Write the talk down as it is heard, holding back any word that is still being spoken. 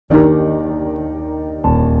You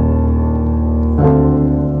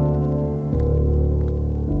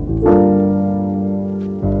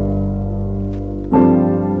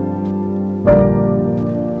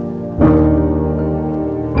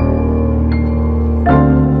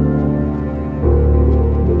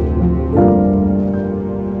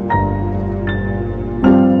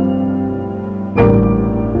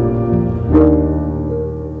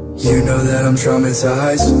know that I'm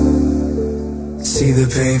traumatized. See the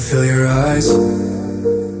pain, fill your eyes.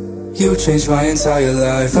 You changed my entire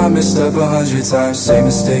life. I messed up 100 times, same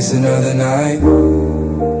mistakes another night.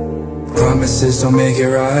 Promises don't make it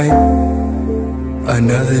right.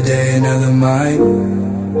 Another day, another night.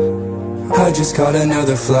 I just caught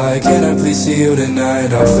another flight. Can I please see you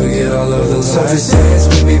tonight? I'll forget all of the lies. So just dance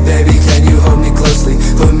with me, baby, can you hold me closely?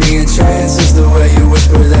 Put me in trance, is the way you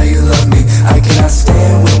whisper that you love me. I cannot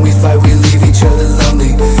stand when we fight, we leave each other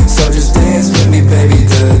lonely. So just dance with me, baby,